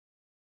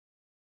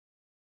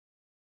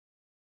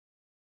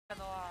on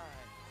the line.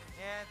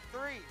 And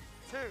 3,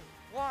 2,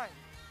 1,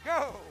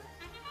 go!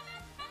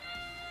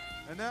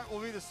 And that will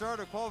be the start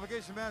of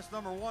qualification match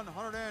number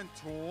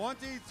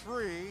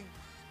 123.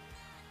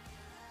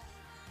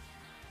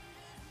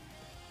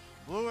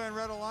 Blue and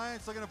Red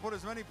Alliance looking to put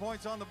as many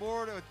points on the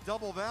board with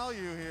double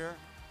value here.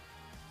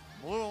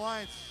 Blue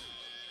Alliance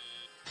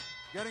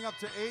getting up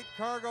to 8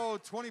 cargo,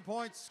 20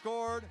 points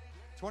scored,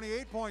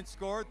 28 points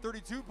scored,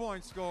 32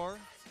 points scored.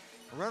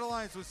 Red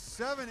Alliance was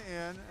 7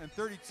 in and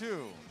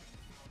 32.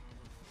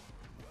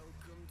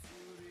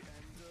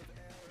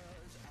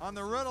 On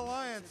the Red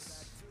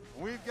Alliance,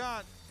 we've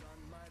got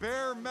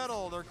Bare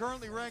Metal. They're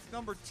currently ranked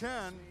number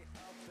 10.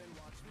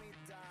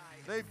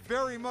 They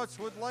very much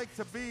would like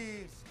to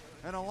be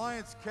an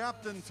Alliance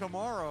captain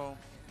tomorrow.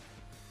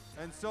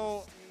 And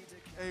so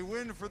a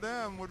win for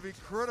them would be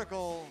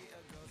critical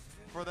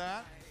for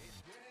that.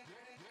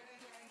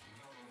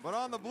 But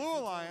on the Blue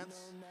Alliance,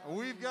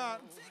 we've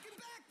got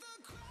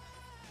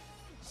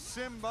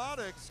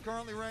Robotics,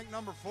 currently ranked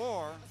number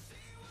 4.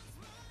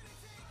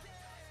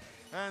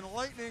 And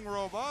Lightning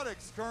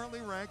Robotics,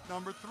 currently ranked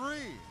number 3.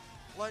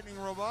 Lightning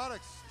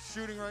Robotics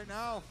shooting right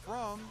now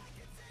from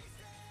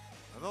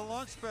the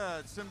launch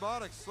pad.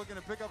 Robotics looking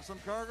to pick up some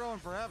cargo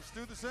and perhaps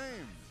do the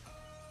same.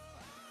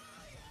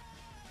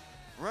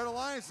 Red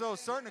Alliance, though,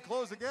 starting to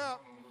close the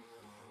gap.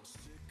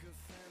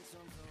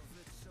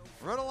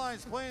 Red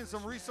Alliance playing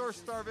some resource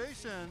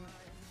starvation.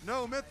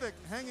 No Mythic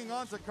hanging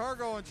on to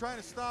cargo and trying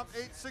to stop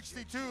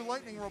 862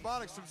 Lightning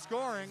Robotics from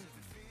scoring.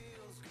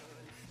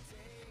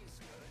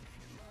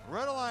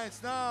 Red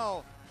Alliance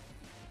now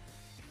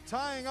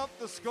tying up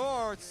the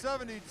score at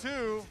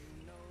 72.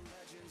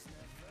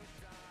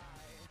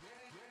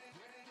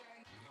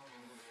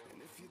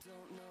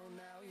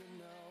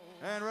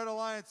 And Red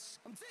Alliance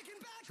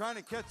trying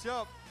to catch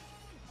up.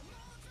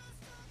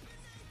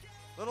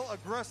 Little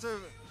aggressive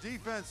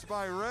defense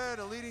by Red,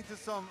 leading to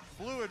some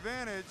blue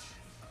advantage.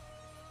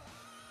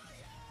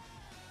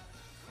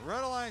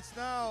 Red Alliance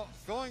now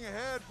going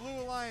ahead,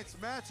 Blue Alliance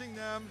matching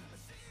them.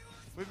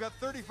 We've got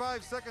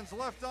 35 seconds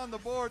left on the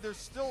board. There's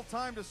still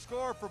time to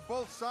score for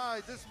both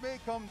sides. This may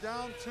come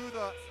down to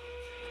the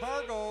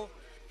cargo.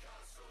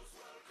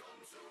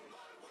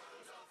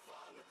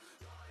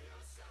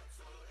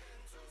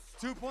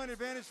 Two-point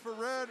advantage for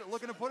Red,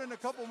 looking to put in a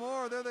couple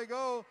more. There they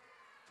go,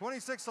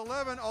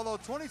 26-11, although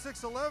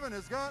 26-11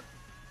 has got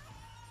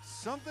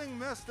something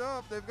messed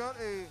up. They've got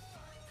a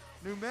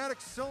pneumatic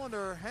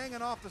cylinder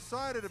hanging off the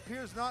side. It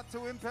appears not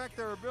to impact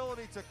their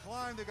ability to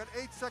climb. They've got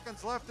 8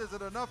 seconds left. Is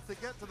it enough to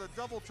get to the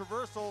double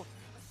traversal?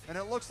 And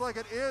it looks like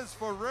it is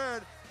for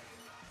Red.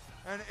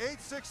 And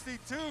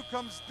 862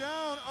 comes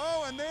down.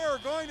 Oh, and they are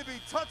going to be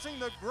touching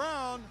the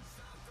ground.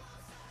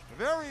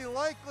 Very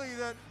likely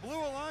that Blue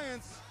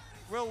Alliance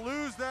will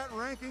lose that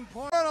ranking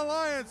point. Red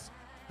Alliance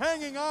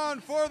hanging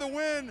on for the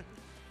win,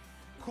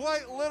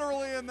 quite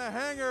literally in the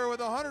hangar with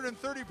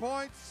 130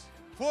 points,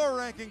 4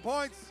 ranking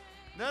points.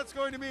 That's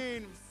going to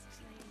mean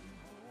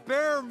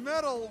Bare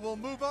Metal will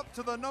move up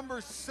to the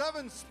number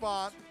 7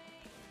 spot,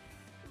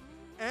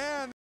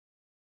 and